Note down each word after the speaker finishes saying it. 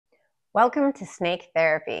Welcome to Snake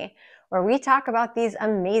Therapy, where we talk about these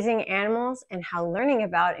amazing animals and how learning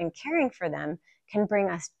about and caring for them can bring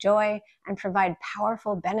us joy and provide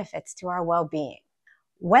powerful benefits to our well-being.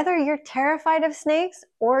 Whether you're terrified of snakes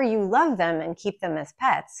or you love them and keep them as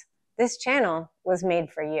pets, this channel was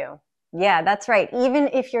made for you. Yeah, that's right. Even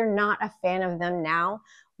if you're not a fan of them now,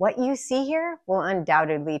 what you see here will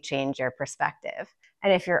undoubtedly change your perspective.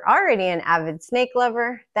 And if you're already an avid snake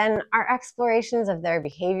lover, then our explorations of their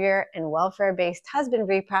behavior and welfare-based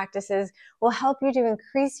husbandry practices will help you to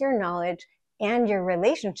increase your knowledge and your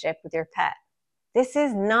relationship with your pet. This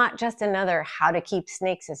is not just another How to Keep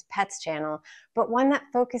Snakes as Pets channel, but one that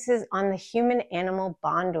focuses on the human-animal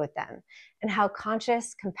bond with them and how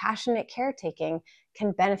conscious, compassionate caretaking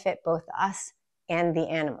can benefit both us and the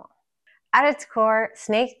animal. At its core,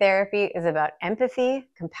 snake therapy is about empathy,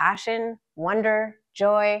 compassion, wonder,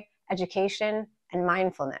 joy, education, and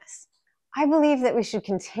mindfulness. I believe that we should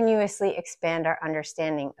continuously expand our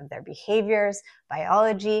understanding of their behaviors,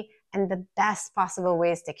 biology, and the best possible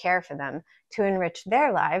ways to care for them to enrich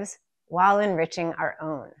their lives while enriching our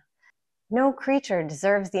own. No creature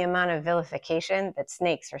deserves the amount of vilification that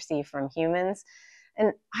snakes receive from humans,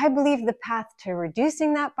 and I believe the path to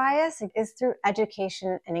reducing that bias is through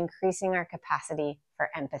education and increasing our capacity for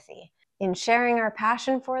empathy. In sharing our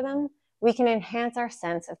passion for them, we can enhance our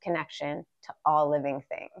sense of connection to all living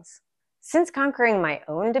things. Since conquering my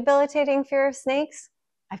own debilitating fear of snakes,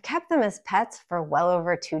 I've kept them as pets for well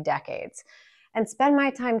over 2 decades and spend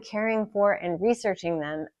my time caring for and researching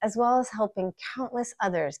them, as well as helping countless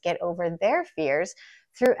others get over their fears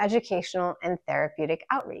through educational and therapeutic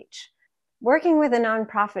outreach. Working with a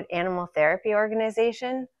nonprofit animal therapy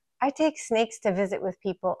organization, I take snakes to visit with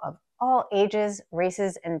people of all ages,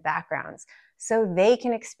 races, and backgrounds so they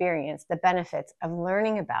can experience the benefits of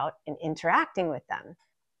learning about and interacting with them.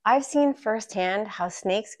 I've seen firsthand how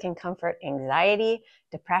snakes can comfort anxiety,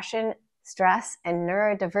 depression, stress, and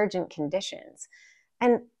neurodivergent conditions.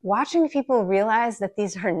 And watching people realize that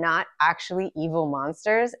these are not actually evil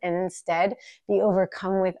monsters and instead be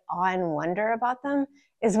overcome with awe and wonder about them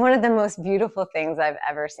is one of the most beautiful things I've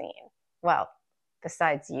ever seen. Well,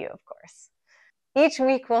 besides you, of course. Each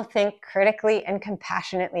week, we'll think critically and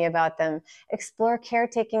compassionately about them, explore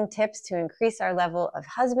caretaking tips to increase our level of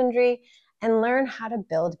husbandry, and learn how to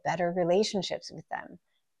build better relationships with them.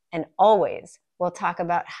 And always, we'll talk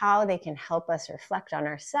about how they can help us reflect on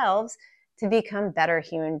ourselves to become better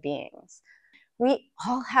human beings. We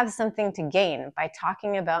all have something to gain by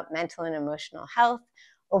talking about mental and emotional health,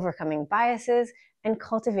 overcoming biases, and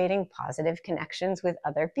cultivating positive connections with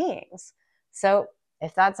other beings. So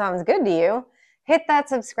if that sounds good to you, hit that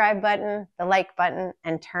subscribe button, the like button,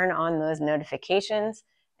 and turn on those notifications.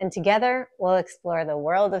 And together, we'll explore the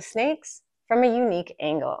world of snakes from a unique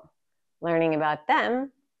angle, learning about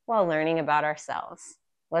them while learning about ourselves.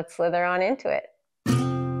 Let's slither on into it.